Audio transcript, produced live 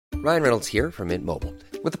Ryan Reynolds here from Mint Mobile.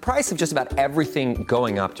 With the price of just about everything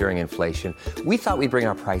going up during inflation, we thought we'd bring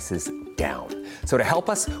our prices down. So to help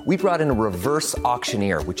us, we brought in a reverse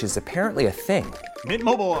auctioneer, which is apparently a thing. Mint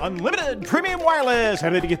Mobile Unlimited Premium Wireless.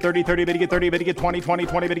 How to get 30, 30, bit to get 30, bit to get 20, 20,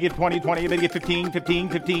 20, bit to get 20, 20, bit to get 15, 15,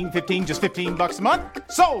 15, 15, just $15 a month?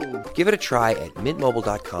 Sold! Give it a try at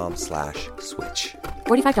mintmobile.com/switch.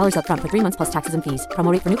 $45 up front for 3 months plus taxes and fees.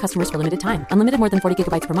 Promo rate for new customers for limited time. Unlimited more than 40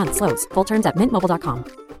 gigabytes per month. Slows full terms at mintmobile.com.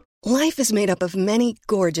 Life is made up of many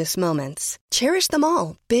gorgeous moments. Cherish them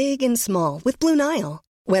all, big and small, with Blue Nile.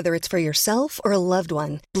 Whether it's for yourself or a loved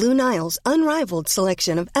one, Blue Nile's unrivaled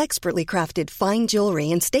selection of expertly crafted fine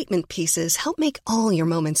jewelry and statement pieces help make all your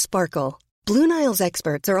moments sparkle. Blue Nile's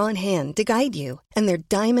experts are on hand to guide you, and their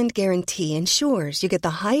diamond guarantee ensures you get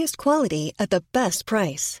the highest quality at the best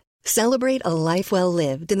price. Celebrate a life well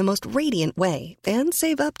lived in the most radiant way and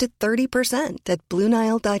save up to 30% at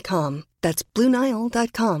BlueNile.com. That's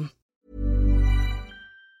BlueNile.com.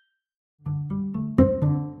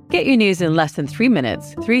 Get your news in less than 3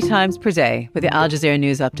 minutes, 3 times per day with the Al Jazeera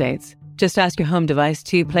News Updates. Just ask your home device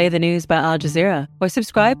to play the news by Al Jazeera or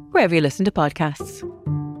subscribe wherever you listen to podcasts.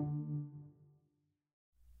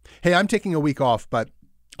 Hey, I'm taking a week off, but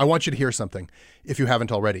I want you to hear something, if you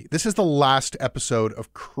haven't already. This is the last episode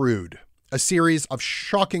of Crude, a series of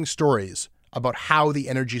shocking stories about how the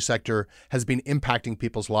energy sector has been impacting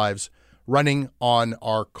people's lives, running on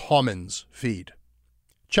our Commons feed.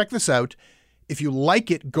 Check this out. If you like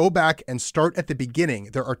it, go back and start at the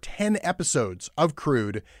beginning. There are 10 episodes of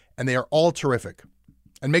Crude, and they are all terrific.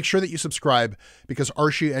 And make sure that you subscribe, because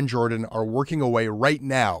Archie and Jordan are working away right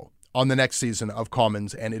now on the next season of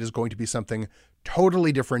Commons, and it is going to be something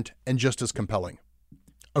totally different and just as compelling.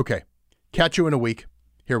 Okay, catch you in a week.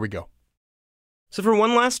 Here we go. So for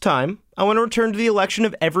one last time, I want to return to the election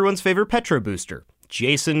of everyone's favorite Petro booster,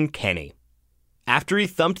 Jason Kenney. After he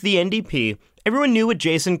thumped the NDP, everyone knew what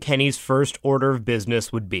Jason Kenney's first order of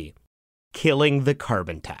business would be: killing the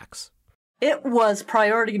carbon tax. It was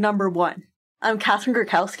priority number one. I'm Catherine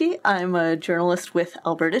Gurkowski. I'm a journalist with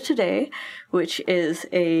Alberta Today, which is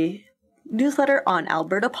a newsletter on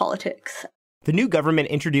Alberta politics. The new government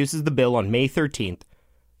introduces the bill on May 13th,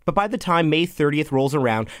 but by the time May 30th rolls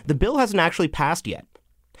around, the bill hasn't actually passed yet.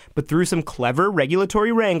 But through some clever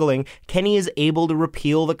regulatory wrangling, Kenney is able to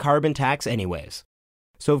repeal the carbon tax anyways.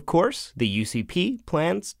 So of course, the UCP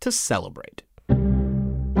plans to celebrate.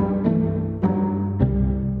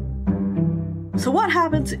 So what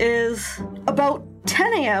happens is, about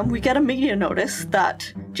 10 a.m., we get a media notice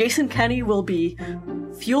that Jason Kenney will be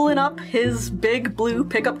fueling up his big blue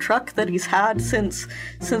pickup truck that he's had since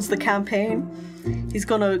the campaign. He's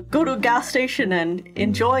gonna go to a gas station and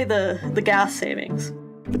enjoy the gas savings.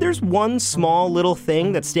 But there's one small little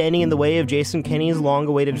thing that's standing in the way of Jason Kenney's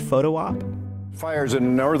long-awaited photo op. Fires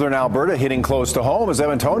in northern Alberta hitting close to home as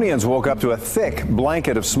Edmontonians woke up to a thick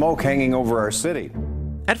blanket of smoke hanging over our city.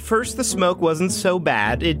 At first, the smoke wasn't so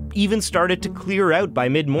bad. It even started to clear out by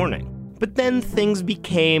mid-morning. But then things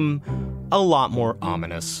became a lot more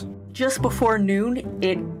ominous. Just before noon,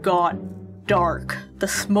 it got dark. The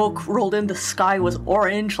smoke rolled in, the sky was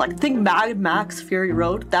orange, like think Mad Max Fury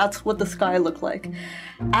Road. That's what the sky looked like.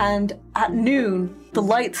 And at noon, the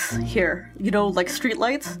lights here, like street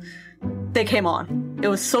lights, they came on. It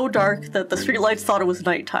was so dark that the street lights thought it was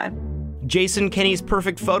nighttime. Jason Kenney's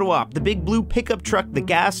perfect photo op, the big blue pickup truck, the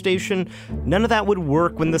gas station, none of that would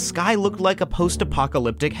work when the sky looked like a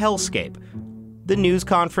post-apocalyptic hellscape. The news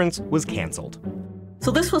conference was cancelled.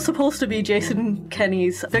 So this was supposed to be Jason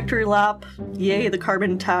Kenney's victory lap. Yay, the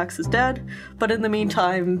carbon tax is dead. But in the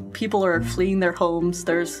meantime, people are fleeing their homes.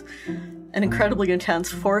 There's an incredibly intense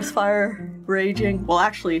forest fire raging. Well,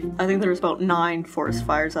 actually, I think there was about 9 forest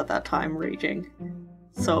fires at that time raging.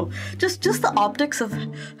 So just the optics of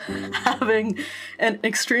having an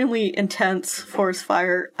extremely intense forest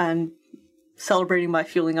fire and celebrating by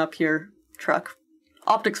fueling up your truck,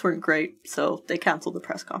 optics weren't great, so they canceled the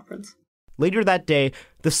press conference. Later that day,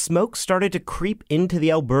 the smoke started to creep into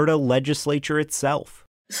the Alberta legislature itself.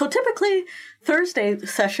 So typically, Thursday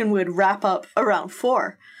session would wrap up around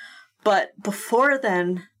 4. But before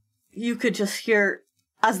then, you could just hear,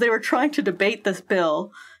 as they were trying to debate this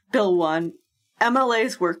Bill 1,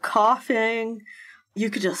 MLAs were coughing, you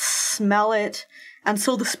could just smell it. And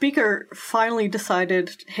so the speaker finally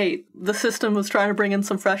decided, hey, the system was trying to bring in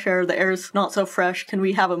some fresh air, the air's not so fresh, can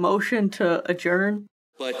we have a motion to adjourn?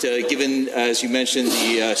 But given, as you mentioned,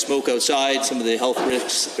 the smoke outside, some of the health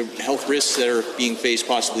risks that are being faced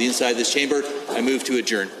possibly inside this chamber, I move to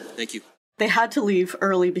adjourn. Thank you. They had to leave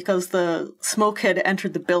early because the smoke had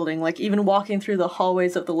entered the building. Like, even walking through the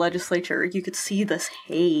hallways of the legislature, you could see this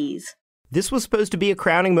haze. This was supposed to be a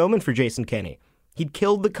crowning moment for Jason Kenney. He'd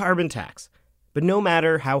killed the carbon tax. But no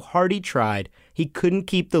matter how hard he tried, he couldn't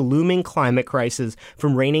keep the looming climate crisis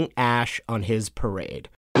from raining ash on his parade.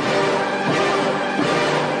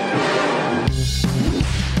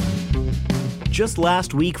 Just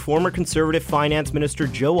last week, former Conservative Finance Minister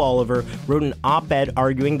Joe Oliver wrote an op-ed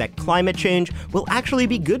arguing that climate change will actually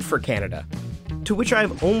be good for Canada. To which I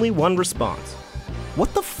have only one response.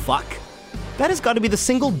 What the fuck? That has got to be the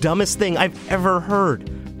single dumbest thing I've ever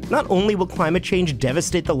heard. Not only will climate change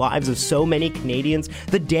devastate the lives of so many Canadians,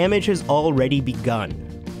 the damage has already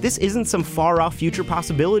begun. This isn't some far-off future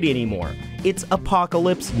possibility anymore. It's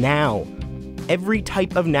apocalypse now. Every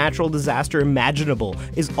type of natural disaster imaginable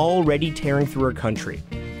is already tearing through our country.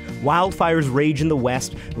 Wildfires rage in the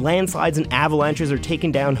west, landslides and avalanches are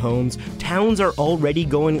taking down homes, towns are already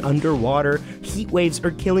going underwater, heat waves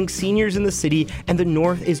are killing seniors in the city, and the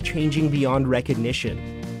north is changing beyond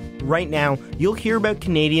recognition. Right now, you'll hear about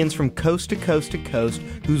Canadians from coast to coast to coast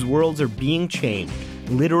whose worlds are being changed,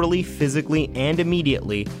 literally, physically, and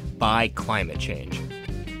immediately, by climate change.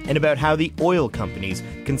 And about how the oil companies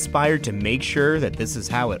conspired to make sure that this is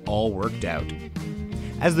how it all worked out.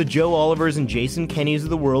 As the Joe Olivers and Jason Kenneys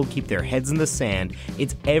of the world keep their heads in the sand,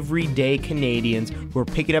 it's everyday Canadians who are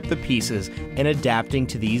picking up the pieces and adapting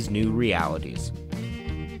to these new realities.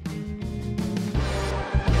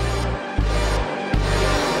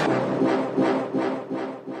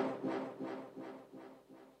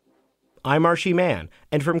 I'm Archie Mann,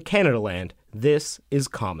 and from Canadaland, this is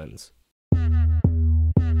Commons.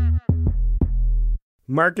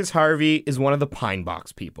 Marcus Harvey is one of the pine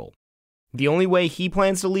box people. The only way he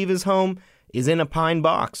plans to leave his home is in a pine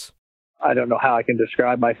box. I don't know how I can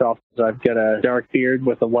describe myself. I've got a dark beard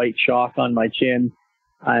with a white shock on my chin.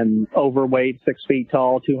 I'm overweight, 6 feet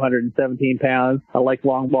tall, 217 pounds. I like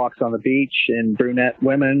long walks on the beach and brunette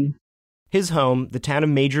women. His home, the town of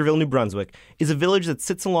Majorville, New Brunswick, is a village that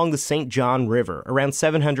sits along the St. John River, around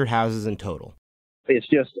 700 houses in total. It's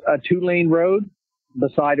just a 2-lane road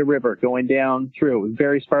beside a river going down through.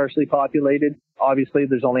 Very sparsely populated. Obviously,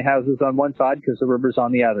 there's only houses on one side because the river's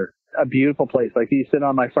on the other. A beautiful place. Like, you sit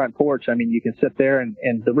on my front porch, I mean, you can sit there and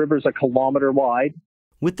the river's a kilometer wide.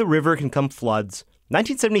 With the river can come floods.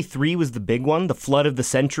 1973 was the big one, the flood of the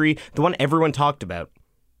century, the one everyone talked about.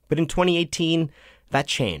 But in 2018, that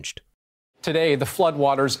changed. Today, the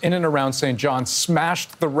floodwaters in and around St. John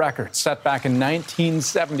smashed the record set back in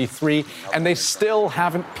 1973, and they still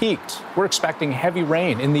haven't peaked. We're expecting heavy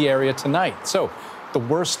rain in the area tonight. So the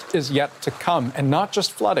worst is yet to come, and not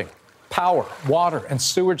just flooding. Power, water, and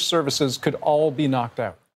sewage services could all be knocked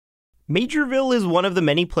out. Majorville is one of the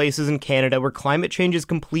many places in Canada where climate change has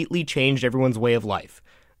completely changed everyone's way of life.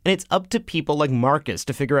 And it's up to people like Marcus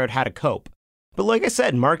to figure out how to cope. But like I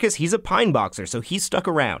said, Marcus, he's a pine boxer, so he's stuck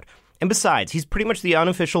around. And besides, he's pretty much the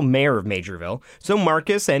unofficial mayor of Majorville, so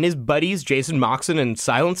Marcus and his buddies Jason Moxon and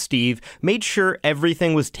Silent Steve made sure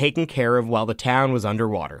everything was taken care of while the town was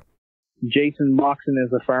underwater. Jason Moxon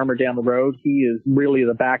is a farmer down the road. He is really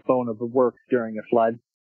the backbone of the work during a flood.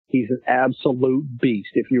 He's an absolute beast.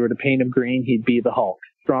 If you were to paint him green, he'd be the Hulk.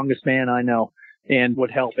 Strongest man I know, and would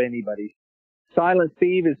help anybody. Silent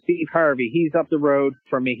Steve is Steve Harvey. He's up the road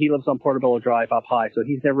from me. He lives on Portobello Drive up high, so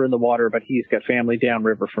he's never in the water, but he's got family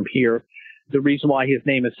downriver from here. The reason why his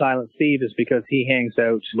name is Silent Steve is because he hangs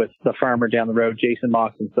out with the farmer down the road, Jason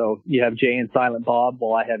Moxon. So you have Jay and Silent Bob,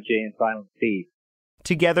 while I have Jay and Silent Steve.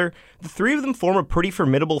 Together, the three of them form a pretty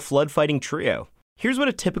formidable flood-fighting trio. Here's what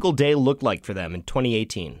a typical day looked like for them in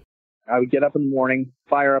 2018. I would get up in the morning,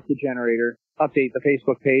 fire up the generator, update the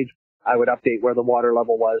Facebook page. I would update where the water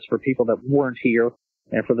level was for people that weren't here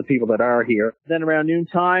and for the people that are here. Then around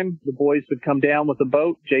noontime, the boys would come down with a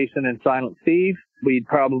boat, Jason and Silent Steve. We'd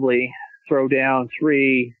probably throw down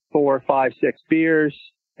 3, 4, 5, 6 beers,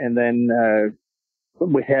 and then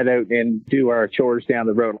we'd head out and do our chores down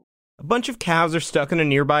the road. A bunch of cows are stuck on a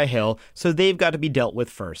nearby hill, so they've got to be dealt with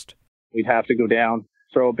first. We'd have to go down,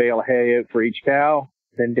 throw a bale of hay out for each cow,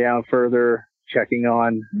 then down further, checking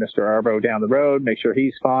on Mr. Arbo down the road, make sure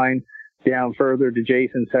he's fine. Down further to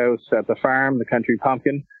Jason's house at the farm, the Country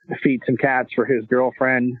Pumpkin, to feed some cats for his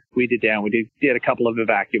girlfriend. We did a couple of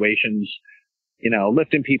evacuations,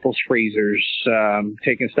 lifting people's freezers,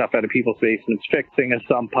 taking stuff out of people's basements, fixing a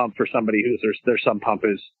sump pump for somebody whose their sump pump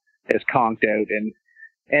is conked out.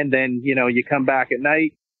 And then, you come back at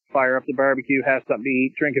night, fire up the barbecue, have something to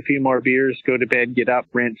eat, drink a few more beers, go to bed, get up,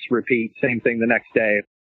 rinse, repeat, same thing the next day.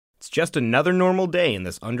 It's just another normal day in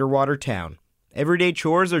this underwater town. Everyday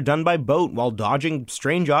chores are done by boat while dodging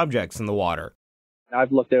strange objects in the water.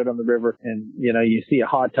 I've looked out on the river and, you see a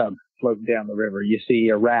hot tub floating down the river. You see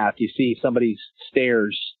a raft. You see somebody's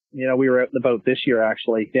stairs We were out in the boat this year,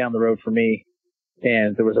 actually, down the road from me.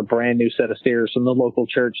 And there was a brand new set of stairs from the local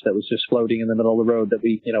church that was just floating in the middle of the road that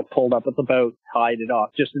we, pulled up with the boat, tied it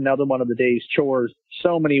off. Just another one of the day's chores.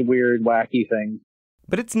 So many weird, wacky things.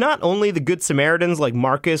 But it's not only the good Samaritans like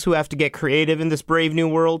Marcus who have to get creative in this brave new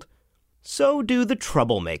world. So do the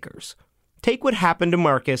troublemakers. Take what happened to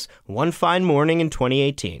Marcus one fine morning in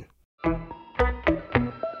 2018.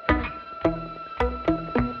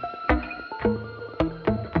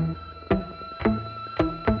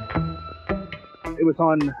 It was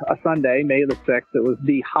on a Sunday, May the 6th. It was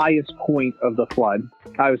the highest point of the flood.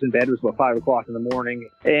 I was in bed. It was about 5 o'clock in the morning.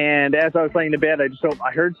 And as I was laying in bed,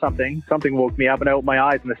 I heard something. Something woke me up, and I opened my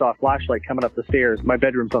eyes, and I saw a flashlight coming up the stairs. My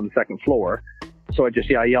bedroom's on the second floor. So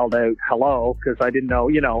I yelled out, hello, because I didn't know,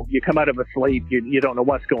 you come out of a sleep, you don't know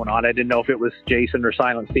what's going on. I didn't know if it was Jason or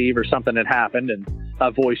Silent Steve or something had happened, and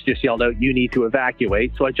a voice just yelled out, you need to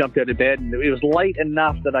evacuate. So I jumped out of bed, and it was light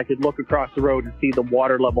enough that I could look across the road and see the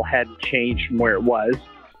water level hadn't changed from where it was.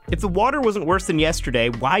 If the water wasn't worse than yesterday,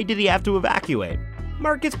 why did he have to evacuate?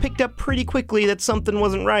 Marcus picked up pretty quickly that something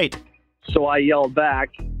wasn't right. So I yelled back,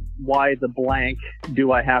 why the blank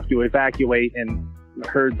do I have to evacuate? And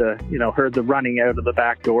heard the running out of the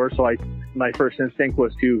back door. So my first instinct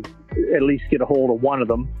was to at least get a hold of one of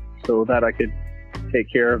them so that I could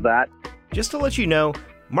take care of that. Just to let you know,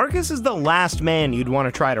 Marcus is the last man you'd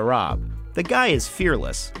want to try to rob. The guy is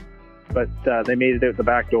fearless. But they made it out the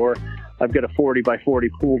back door. I've got a 40 by 40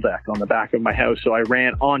 pool deck on the back of my house, so I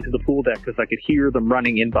ran onto the pool deck because I could hear them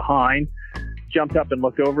running in behind. Jumped up and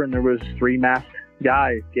looked over, and there was 3 masked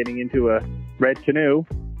guys getting into a red canoe.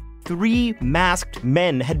 3 masked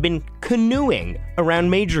men had been canoeing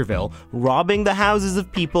around Majorville, robbing the houses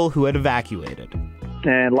of people who had evacuated.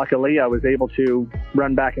 And luckily, I was able to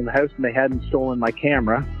run back in the house, and they hadn't stolen my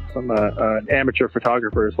camera. So I'm an amateur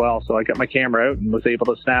photographer as well, so I got my camera out and was able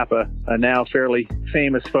to snap a now fairly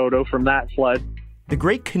famous photo from that flood. The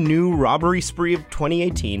great canoe robbery spree of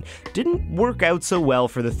 2018 didn't work out so well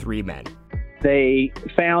for the 3 men. They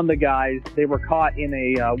found the guys. They were caught in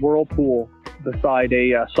a whirlpool beside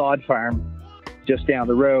a sod farm just down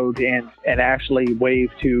the road and actually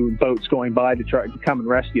waved to boats going by to try to come and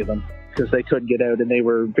rescue them because they couldn't get out and they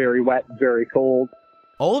were very wet and very cold.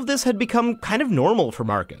 All of this had become kind of normal for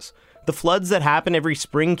Marcus. The floods that happen every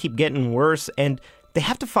spring keep getting worse and they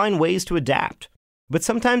have to find ways to adapt. But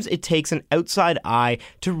sometimes it takes an outside eye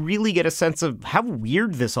to really get a sense of how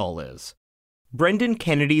weird this all is. Brendan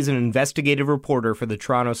Kennedy is an investigative reporter for the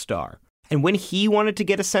Toronto Star. And when he wanted to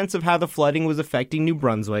get a sense of how the flooding was affecting New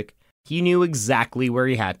Brunswick, he knew exactly where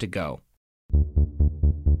he had to go.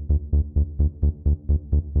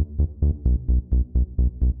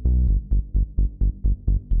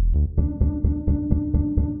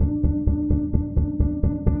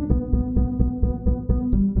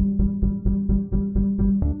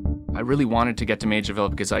 I really wanted to get to Majorville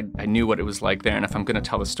because I knew what it was like there, and if I'm going to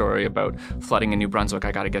tell a story about flooding in New Brunswick,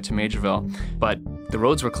 I got to get to Majorville. But the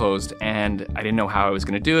roads were closed, and I didn't know how I was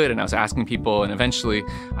going to do it, and I was asking people, and eventually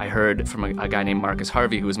I heard from a guy named Marcus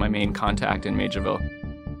Harvey, who was my main contact in Majorville.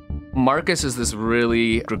 Marcus is this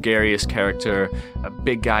really gregarious character, a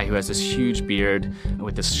big guy who has this huge beard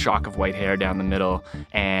with this shock of white hair down the middle.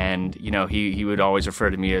 And, he would always refer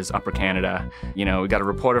to me as Upper Canada. We got a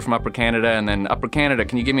reporter from Upper Canada, and then Upper Canada,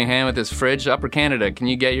 can you give me a hand with this fridge? Upper Canada, can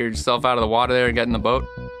you get yourself out of the water there and get in the boat?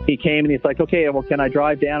 He came and he's like, okay, well, can I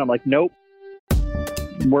drive down? I'm like, nope.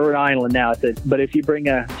 We're an island now. I said, but if you bring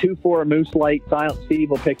a 2-4 Moose Light, Silent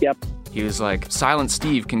Steve will pick you up. He was like, Silent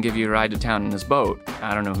Steve can give you a ride to town in his boat.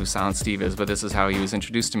 I don't know who Silent Steve is, but this is how he was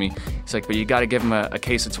introduced to me. He's like, but you got to give him a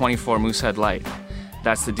case of 24 Moosehead Light.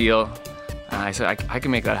 That's the deal. I said, I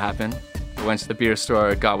can make that happen. I went to the beer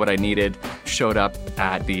store, got what I needed, showed up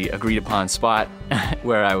at the agreed upon spot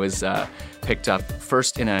where I was picked up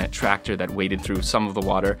first in a tractor that waded through some of the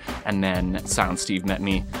water, and then Silent Steve met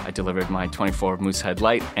me. I delivered my 24 Moosehead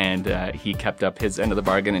Light, and he kept up his end of the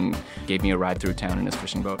bargain and gave me a ride through town in his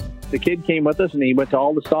fishing boat. The kid came with us, and he went to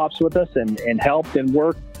all the stops with us and helped and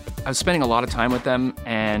worked. I was spending a lot of time with them,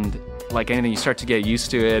 and like anything, you start to get used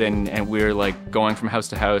to it, and we're like going from house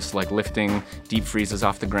to house, like lifting deep freezes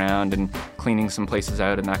off the ground and cleaning some places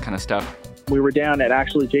out and that kind of stuff. We were down at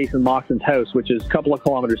actually Jason Moxon's house, which is a couple of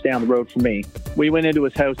kilometers down the road from me. We went into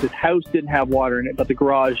his house. His house didn't have water in it, but the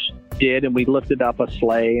garage did, and we lifted up a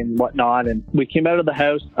sleigh and whatnot, and we came out of the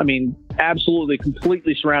house, absolutely,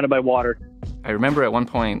 completely surrounded by water. I remember at one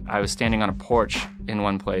point I was standing on a porch in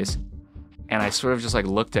one place, And I sort of just like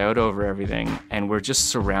looked out over everything, and we're just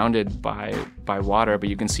surrounded by water, but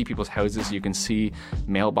you can see people's houses, you can see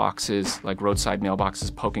mailboxes, like roadside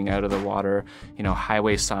mailboxes poking out of the water, you know,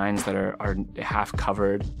 highway signs that are half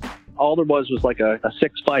covered. All there was like a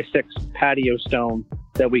 6x6 patio stone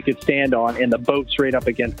that we could stand on, and the boat's right up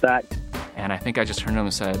against that. And I think I just turned to them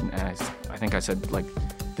and said, I said, like,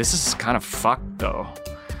 this is kind of fucked though.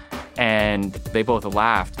 And they both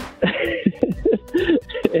laughed.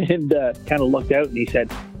 And kind of looked out, and he said,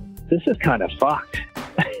 this is kind of fucked.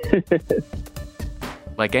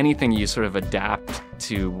 Like anything, you sort of adapt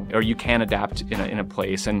to, or you can adapt in a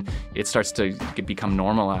place, and it starts to become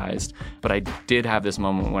normalized. But I did have this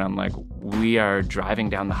moment when I'm like, we are driving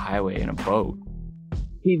down the highway in a boat.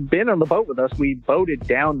 He'd been on the boat with us. We boated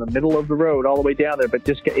down the middle of the road all the way down there, but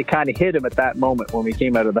just it kind of hit him at that moment when we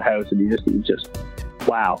came out of the house, and he just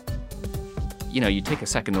wow. You know, you take a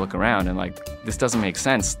second to look around and like, this doesn't make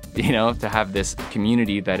sense, you know, to have this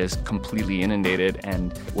community that is completely inundated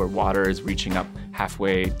and where water is reaching up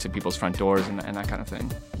halfway to people's front doors and that kind of thing.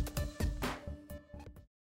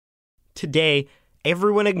 Today,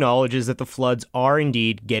 everyone acknowledges that the floods are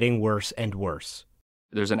indeed getting worse and worse.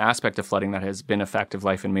 There's an aspect of flooding that has been a fact of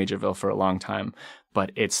life in Majorville for a long time,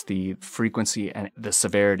 but it's the frequency and the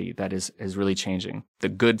severity that is really changing. The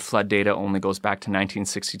good flood data only goes back to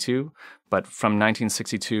 1962, but from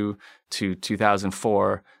 1962 to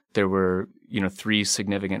 2004, there were, 3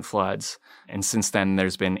 significant floods, and since then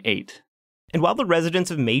there's been 8. And while the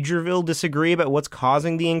residents of Majorville disagree about what's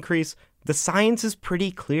causing the increase, the science is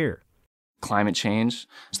pretty clear. Climate change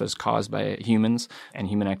that's caused by humans and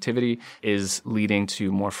human activity is leading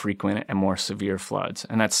to more frequent and more severe floods.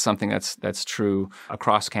 And that's something that's true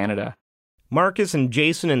across Canada. Marcus and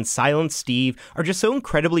Jason and Silent Steve are just so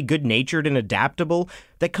incredibly good-natured and adaptable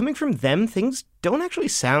that coming from them, things don't actually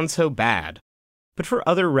sound so bad. But for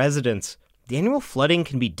other residents, the annual flooding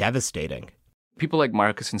can be devastating. People like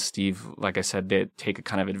Marcus and Steve, like I said, they take a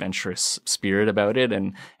kind of adventurous spirit about it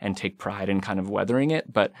and take pride in kind of weathering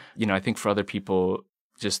it. But, I think for other people,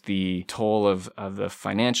 just the toll of the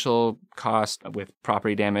financial cost with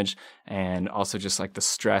property damage, and also just like the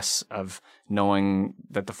stress of knowing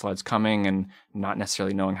that the flood's coming and not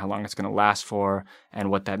necessarily knowing how long it's going to last for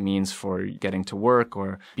and what that means for getting to work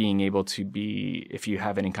or being able to be, if you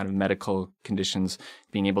have any kind of medical conditions,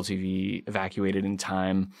 being able to be evacuated in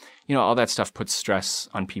time. All that stuff puts stress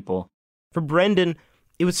on people. For Brendan,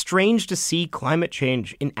 it was strange to see climate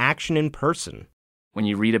change in action in person. When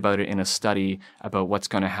you read about it in a study about what's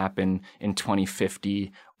going to happen in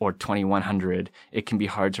 2050 or 2100, it can be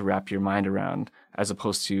hard to wrap your mind around, as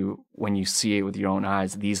opposed to when you see it with your own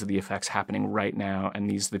eyes, these are the effects happening right now, and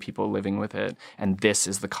these are the people living with it, and this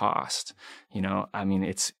is the cost.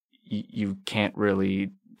 It's you can't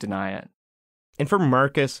really deny it. And for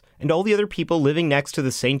Marcus and all the other people living next to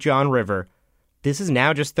the St. John River, this is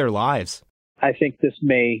now just their lives. I think this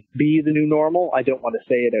may be the new normal. I don't want to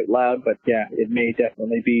say it out loud, but yeah, it may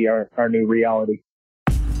definitely be our new reality.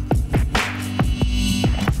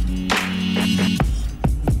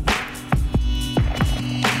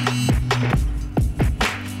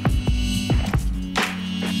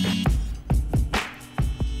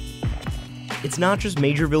 It's not just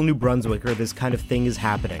Majorville, New Brunswick, where this kind of thing is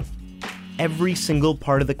happening. Every single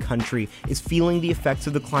part of the country is feeling the effects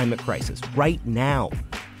of the climate crisis right now.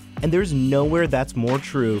 And there's nowhere that's more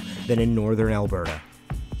true than in northern Alberta.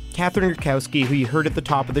 Catherine Yurkowski, who you heard at the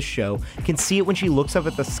top of the show, can see it when she looks up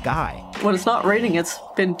at the sky. When it's not raining, it's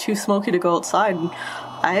been too smoky to go outside. And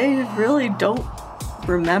I really don't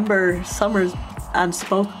remember summers and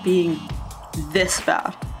smoke being this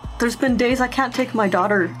bad. There's been days I can't take my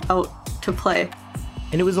daughter out to play.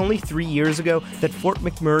 And it was only 3 years ago that Fort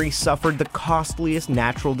McMurray suffered the costliest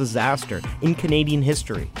natural disaster in Canadian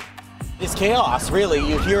history. It's chaos, really.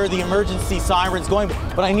 You hear the emergency sirens going,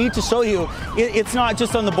 but I need to show you, it's not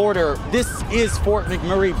just on the border. This is Fort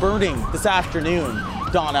McMurray burning this afternoon,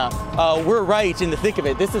 Donna. We're right in the thick of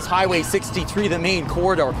it. This is Highway 63, the main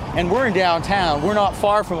corridor, and we're in downtown. We're not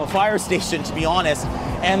far from a fire station, to be honest,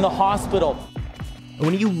 and the hospital.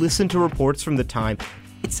 When you listen to reports from the time,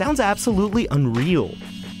 it sounds absolutely unreal.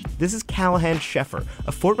 This is Callahan Sheffer,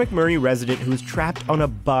 a Fort McMurray resident who was trapped on a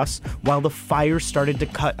bus while the fire started to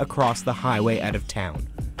cut across the highway out of town.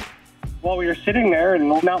 Well, we were sitting there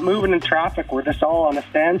and not moving in traffic. We're just all on a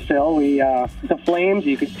standstill. The flames,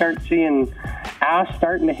 you could start seeing ash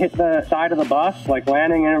starting to hit the side of the bus, like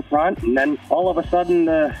landing in front. And then all of a sudden,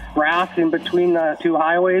 the grass in between the two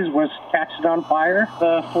highways was catching on fire.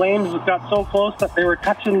 The flames got so close that they were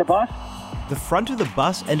touching the bus. The front of the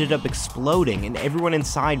bus ended up exploding and everyone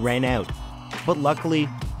inside ran out. But luckily,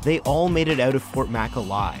 they all made it out of Fort Mac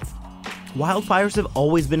alive. Wildfires have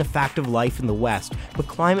always been a fact of life in the West, but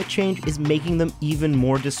climate change is making them even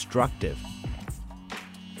more destructive.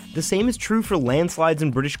 The same is true for landslides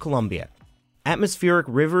in British Columbia. Atmospheric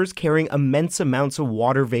rivers carrying immense amounts of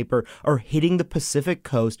water vapor are hitting the Pacific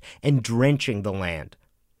coast and drenching the land.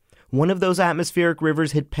 One of those atmospheric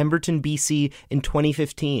rivers hit Pemberton, BC in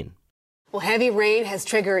 2015. Well, heavy rain has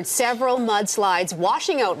triggered several mudslides,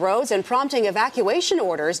 washing out roads and prompting evacuation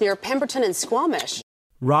orders near Pemberton and Squamish.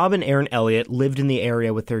 Rob and Erin Elliott lived in the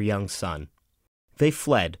area with their young son. They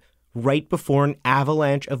fled right before an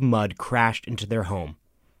avalanche of mud crashed into their home.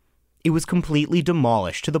 It was completely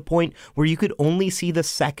demolished to the point where you could only see the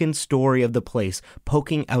second story of the place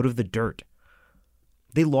poking out of the dirt.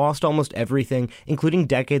 They lost almost everything, including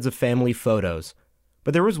decades of family photos.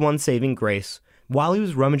 But there was one saving grace. While he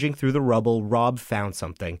was rummaging through the rubble, Rob found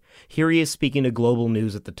something. Here he is speaking to Global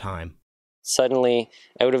News at the time. Suddenly,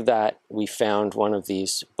 out of that, we found one of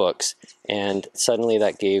these books, and suddenly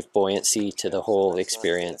that gave buoyancy to the whole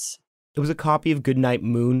experience. It was a copy of Goodnight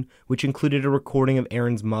Moon, which included a recording of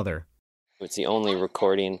Erin's mother. It's the only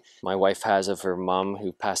recording my wife has of her mom,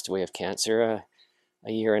 who passed away of cancer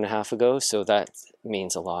a year and a half ago, so that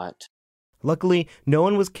means a lot. Luckily, no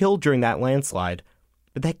one was killed during that landslide,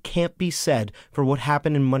 but that can't be said for what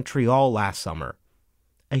happened in Montreal last summer.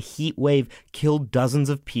 A heat wave killed dozens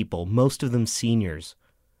of people, most of them seniors.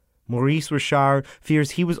 Maurice Richard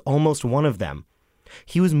fears he was almost one of them.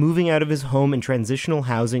 He was moving out of his home in transitional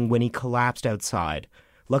housing when he collapsed outside.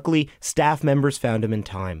 Luckily, staff members found him in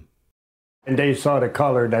time. And they saw the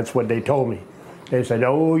color, that's what they told me. They said,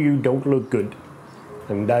 "Oh, you don't look good."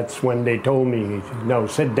 And that's when they told me, "No,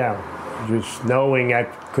 sit down." Just knowing that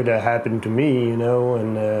could have happened to me, you know,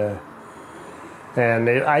 and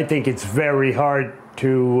I think it's very hard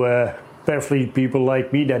to, especially people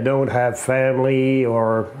like me that don't have family,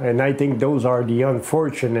 and I think those are the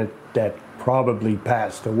unfortunate that probably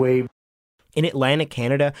passed away. In Atlantic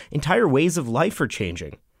Canada, entire ways of life are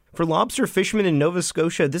changing. For lobster fishermen in Nova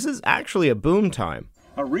Scotia, this is actually a boom time.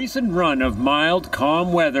 A recent run of mild,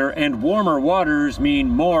 calm weather and warmer waters mean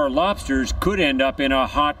more lobsters could end up in a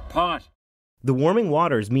hot pot. The warming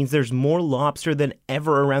waters means there's more lobster than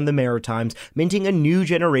ever around the Maritimes, minting a new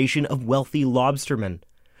generation of wealthy lobstermen.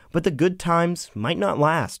 But the good times might not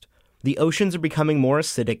last. The oceans are becoming more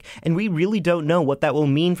acidic, and we really don't know what that will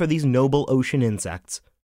mean for these noble ocean insects.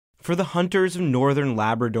 For the hunters of northern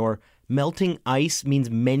Labrador, melting ice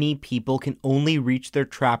means many people can only reach their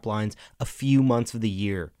trap lines a few months of the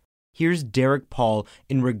year. Here's Derek Paul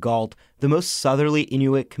in Rigault, the most southerly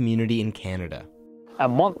Inuit community in Canada. A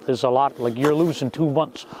month is a lot. Like, you're losing 2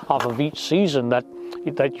 months off of each season that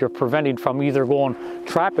you're prevented from either going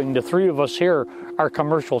trapping. The three of us here are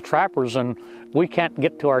commercial trappers, and we can't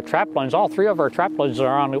get to our trap lines. All three of our trap lines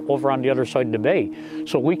are over on the other side of the bay.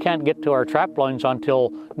 So we can't get to our trap lines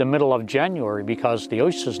until the middle of January because the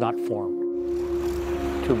ice is not formed.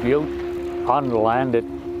 To be out on the land,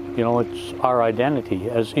 it's our identity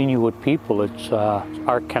as Inuit people. It's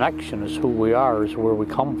our connection is who we are, is where we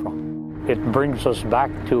come from. It brings us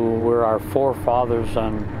back to where our forefathers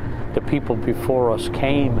and the people before us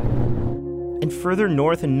came. And further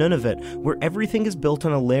north in Nunavut, where everything is built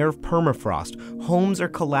on a layer of permafrost, homes are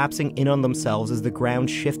collapsing in on themselves as the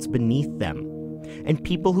ground shifts beneath them. And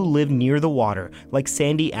people who live near the water, like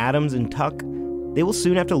Sandy Adams and Tuck, they will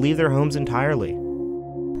soon have to leave their homes entirely.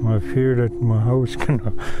 I fear that my house is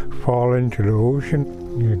gonna fall into the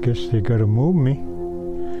ocean. I guess they gotta move me.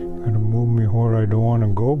 Gotta move me where I don't want to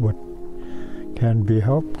go, but can't be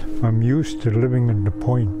helped. I'm used to living in the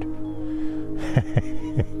point.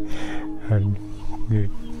 And the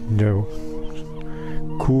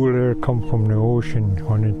cool air comes from the ocean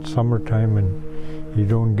when it's summertime, and you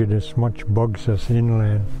don't get as much bugs as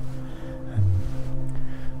inland.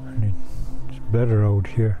 And it's better out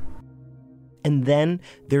here. And then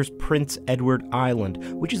there's Prince Edward Island,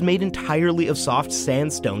 which is made entirely of soft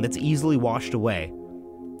sandstone that's easily washed away.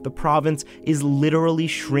 The province is literally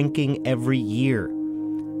shrinking every year.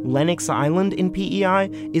 Lennox Island in PEI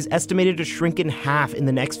is estimated to shrink in half in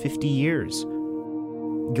the next 50 years.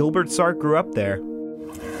 Gilbert Sark grew up there.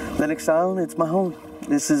 Lennox Island, it's my home.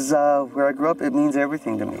 This is where I grew up. It means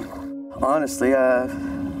everything to me. Honestly,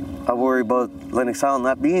 I worry about Lennox Island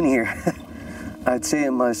not being here. I'd say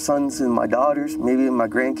in my sons and my daughters, maybe in my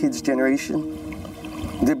grandkids' generation,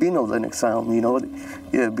 there'd be no Lennox Island,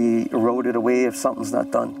 It'd be eroded away if something's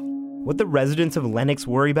not done. What the residents of Lennox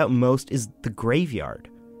worry about most is the graveyard.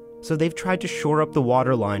 So they've tried to shore up the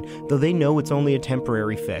water line, though they know it's only a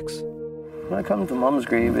temporary fix. When I come to Mom's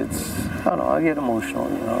grave, I get emotional,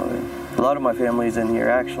 A lot of my family's in here,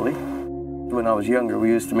 actually. When I was younger, we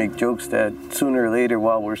used to make jokes that sooner or later,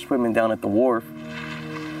 while we're swimming down at the wharf,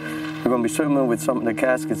 we're going to be swimming with some of the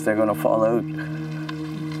caskets that are going to fall out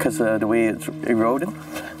because of the way it's eroding.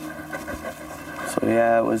 So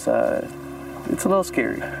yeah, it's a little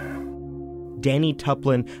scary. Danny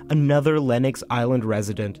Tuplin, another Lennox Island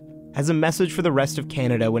resident, has a message for the rest of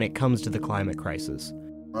Canada when it comes to the climate crisis.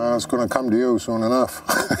 It's going to come to you soon enough.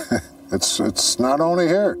 It's not only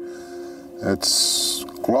here, it's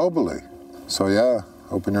globally. So yeah,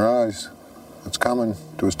 open your eyes. It's coming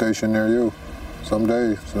to a station near you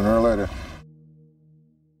someday, sooner or later.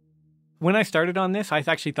 When I started on this, I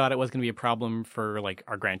actually thought it was going to be a problem for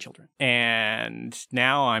our grandchildren. And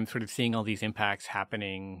now I'm sort of seeing all these impacts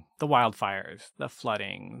happening, the wildfires, the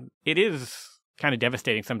flooding. It is kind of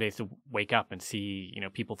devastating some days to wake up and see,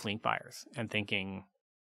 people fleeing fires and thinking,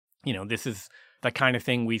 this is the kind of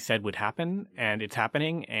thing we said would happen, and it's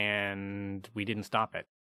happening, and we didn't stop it.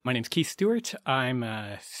 My name's Keith Stewart. I'm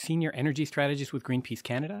a senior energy strategist with Greenpeace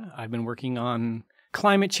Canada. I've been working on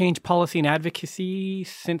climate change policy and advocacy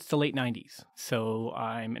since the late 90s. So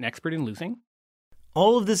I'm an expert in losing.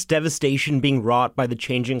 All of this devastation being wrought by the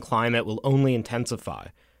changing climate will only intensify.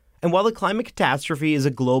 And while the climate catastrophe is a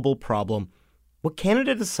global problem, what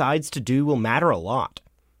Canada decides to do will matter a lot.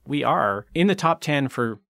 We are in the top 10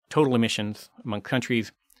 for total emissions among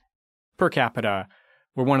countries per capita.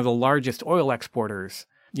 We're one of the largest oil exporters.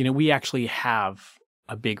 We actually have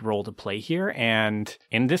a big role to play here. And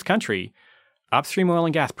in this country, upstream oil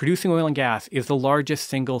and gas, producing oil and gas, is the largest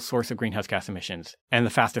single source of greenhouse gas emissions and the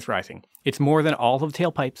fastest rising. It's more than all of the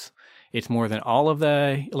tailpipes. It's more than all of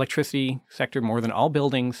the electricity sector, more than all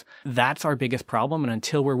buildings. That's our biggest problem. And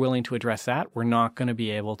until we're willing to address that, we're not going to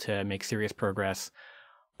be able to make serious progress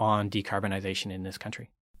on decarbonization in this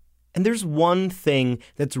country. And there's one thing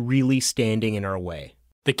that's really standing in our way.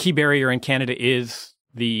 The key barrier in Canada is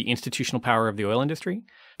the institutional power of the oil industry.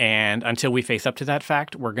 And until we face up to that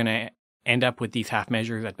fact, we're going to end up with these half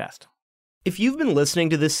measures at best. If you've been listening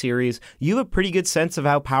to this series, you have a pretty good sense of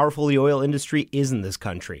how powerful the oil industry is in this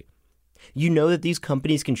country. You know that these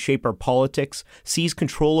companies can shape our politics, seize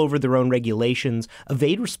control over their own regulations,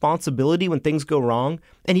 evade responsibility when things go wrong,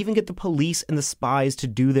 and even get the police and the spies to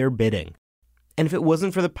do their bidding. And if it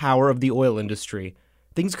wasn't for the power of the oil industry,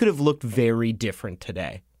 things could have looked very different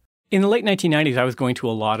today. In the late 1990s, I was going to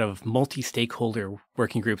a lot of multi-stakeholder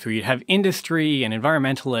working groups where you'd have industry and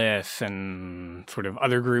environmentalists and sort of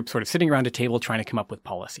other groups sort of sitting around a table trying to come up with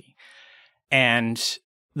policy. And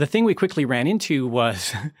the thing we quickly ran into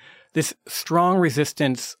was this strong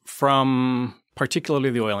resistance from particularly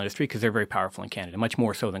the oil industry, because they're very powerful in Canada, much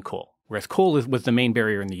more so than coal, whereas coal was the main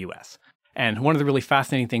barrier in the US. And one of the really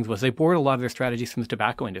fascinating things was they borrowed a lot of their strategies from the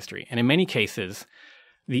tobacco industry. And in many cases,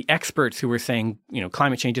 the experts who were saying,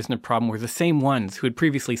 climate change isn't a problem were the same ones who had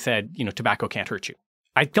previously said, tobacco can't hurt you.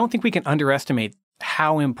 I don't think we can underestimate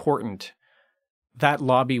how important that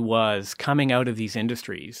lobby was coming out of these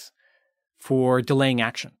industries for delaying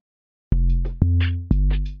action.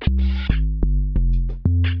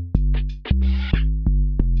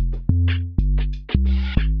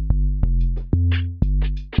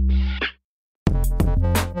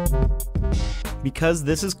 Because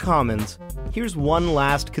this is Commons, here's one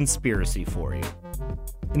last conspiracy for you.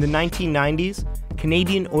 In the 1990s,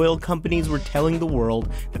 Canadian oil companies were telling the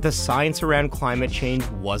world that the science around climate change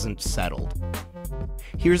wasn't settled.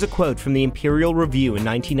 Here's a quote from the Imperial Review in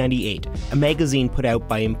 1998, a magazine put out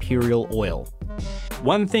by Imperial Oil.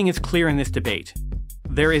 One thing is clear in this debate.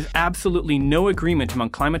 There is absolutely no agreement among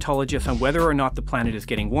climatologists on whether or not the planet is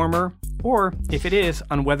getting warmer, or, if it is,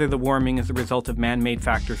 on whether the warming is the result of man-made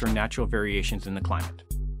factors or natural variations in the climate.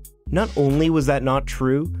 Not only was that not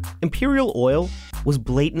true, Imperial Oil was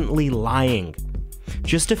blatantly lying.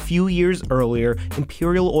 Just a few years earlier,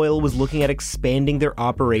 Imperial Oil was looking at expanding their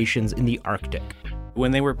operations in the Arctic.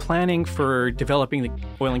 When they were planning for developing the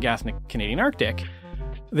oil and gas in the Canadian Arctic,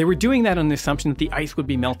 they were doing that on the assumption that the ice would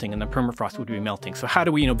be melting and the permafrost would be melting. So how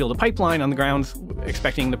do we, build a pipeline on the grounds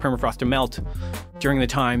expecting the permafrost to melt during the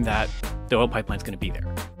time that the oil pipeline's going to be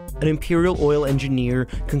there? An Imperial Oil engineer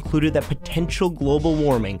concluded that potential global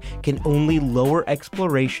warming can only lower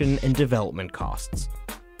exploration and development costs.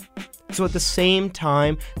 So at the same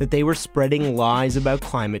time that they were spreading lies about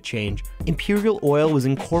climate change, Imperial Oil was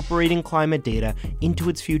incorporating climate data into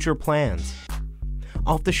its future plans.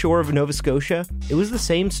 Off the shore of Nova Scotia, it was the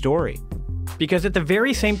same story. Because at the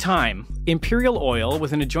very same time, Imperial Oil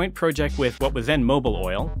was in a joint project with what was then Mobil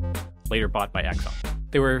Oil, later bought by Exxon.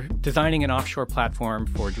 They were designing an offshore platform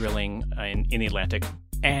for drilling in the Atlantic,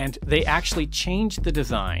 and they actually changed the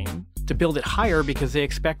design to build it higher because they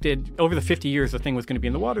expected, over the 50 years the thing was going to be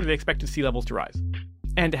in the water, they expected sea levels to rise.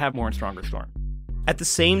 and to have more and stronger storms. At the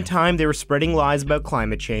same time they were spreading lies about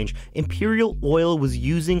climate change, Imperial Oil was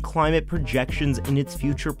using climate projections in its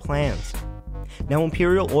future plans. Now,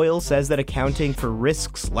 Imperial Oil says that accounting for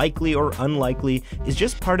risks, likely or unlikely, is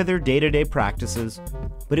just part of their day-to-day practices,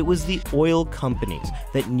 but it was the oil companies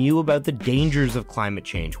that knew about the dangers of climate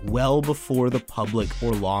change well before the public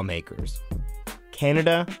or lawmakers.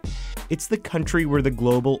 Canada, it's the country where the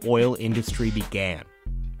global oil industry began.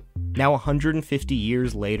 Now, 150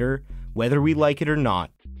 years later, whether we like it or not,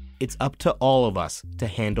 it's up to all of us to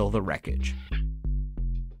handle the wreckage.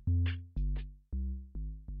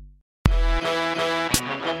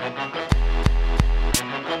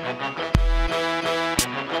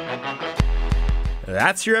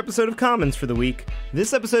 That's your episode of Commons for the week.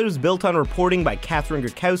 This episode was built on reporting by Catherine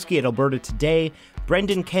Gurkowski at Alberta Today,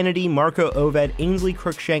 Brendan Kennedy, Marco Oved, Ainsley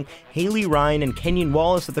Cruikshank, Haley Ryan, and Kenyon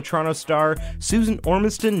Wallace at the Toronto Star, Susan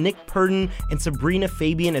Ormiston, Nick Purdon, and Sabrina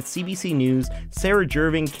Fabian at CBC News, Sarah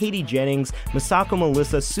Jerving, Katie Jennings, Masako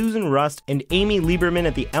Melissa, Susan Rust, and Amy Lieberman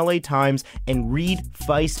at the LA Times, and Reed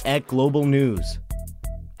Feist at Global News.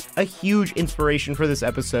 A huge inspiration for this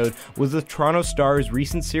episode was the Toronto Star's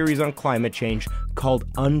recent series on climate change called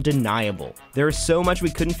Undeniable. There is so much we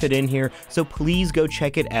couldn't fit in here, so please go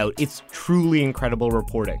check it out. It's truly incredible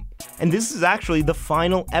reporting. And this is actually the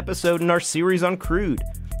final episode in our series on crude.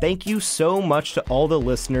 Thank you so much to all the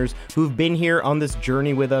listeners who've been here on this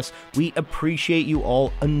journey with us. We appreciate you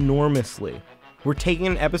all enormously. We're taking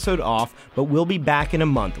an episode off, but we'll be back in a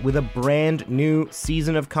month with a brand new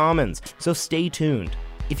season of Commons, so stay tuned.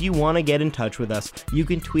 If you want to get in touch with us, you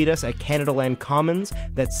can tweet us at Canadaland Commons,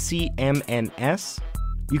 that's CMNS.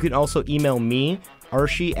 You can also email me,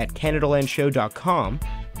 Archie, at CanadaLandShow.com.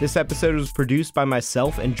 This episode was produced by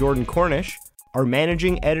myself and Jordan Cornish. Our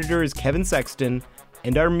managing editor is Kevin Sexton,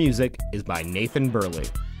 and our music is by Nathan Burley.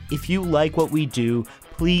 If you like what we do,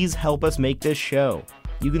 please help us make this show.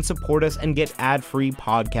 You can support us and get ad-free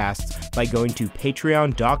podcasts by going to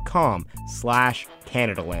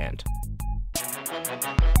patreon.com/CanadaLand.